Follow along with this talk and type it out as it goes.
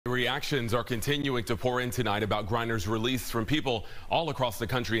Reactions are continuing to pour in tonight about Griner's release from people all across the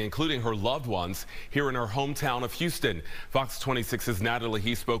country, including her loved ones here in her hometown of Houston. Fox 26's Natalie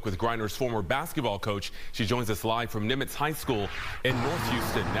Hee spoke with Griner's former basketball coach. She joins us live from Nimitz High School in North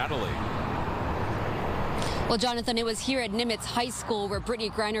Houston. Natalie. Well, Jonathan, it was here at Nimitz High School where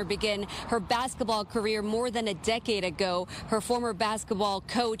Brittney Griner began her basketball career more than a decade ago. Her former basketball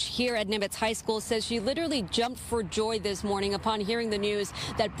coach here at Nimitz High School says she literally jumped for joy this morning upon hearing the news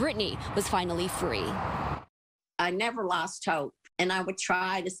that Brittney was finally free. I never lost hope, and I would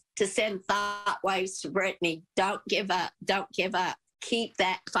try to send thought waves to Brittney. Don't give up. Don't give up. Keep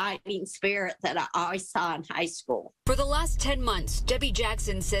that fighting spirit that I always saw in high school. For the last 10 months, Debbie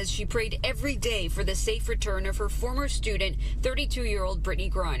Jackson says she prayed every day for the safe return of her former student, 32-year-old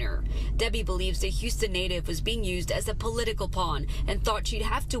Brittney Griner. Debbie believes the Houston native was being used as a political pawn and thought she'd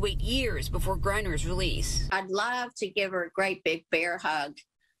have to wait years before Griner's release. I'd love to give her a great big bear hug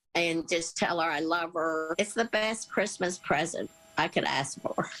and just tell her I love her. It's the best Christmas present I could ask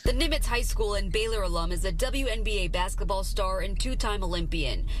for. The Nimitz High School and Baylor alum is a WNBA basketball star and two-time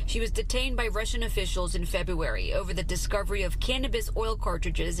Olympian. She was detained by Russian officials in February over the discovery of cannabis oil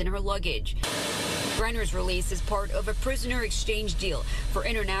cartridges in her luggage. Griner's release is part of a prisoner exchange deal for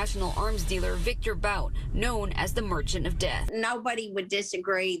international arms dealer Victor Bout, known as the Merchant of Death. Nobody would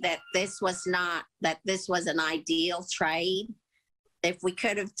disagree that this was an ideal trade. If we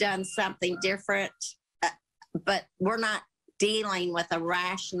could have done something different, but we're not dealing with a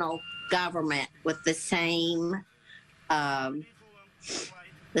rational government with the same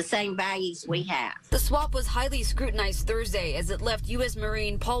values we have. The swap was highly scrutinized Thursday as it left U.S.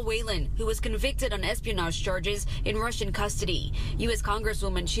 Marine Paul Whelan, who was convicted on espionage charges, in Russian custody. U.S.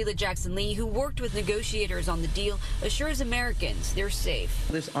 Congresswoman Sheila Jackson Lee, who worked with negotiators on the deal, assures Americans they're safe.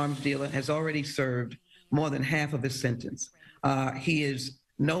 This arms dealer has already served more than half of his sentence. He is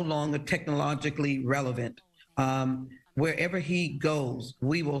no longer technologically relevant. Wherever he goes,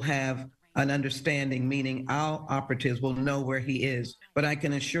 we will have an understanding, meaning our operatives will know where he is. But I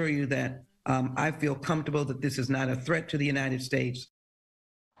can assure you that I feel comfortable that this is not a threat to the United States.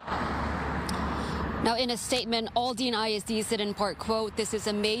 Now, in a statement, Aldine ISD said in part, quote, "This is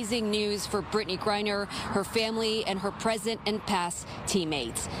amazing news for Brittney Griner, her family, and her present and past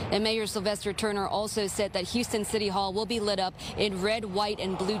teammates." And Mayor Sylvester Turner also said that Houston City Hall will be lit up in red, white,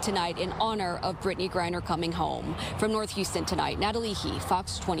 and blue tonight in honor of Brittney Griner coming home. From North Houston tonight, Natalie Hee,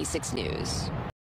 Fox 26 News.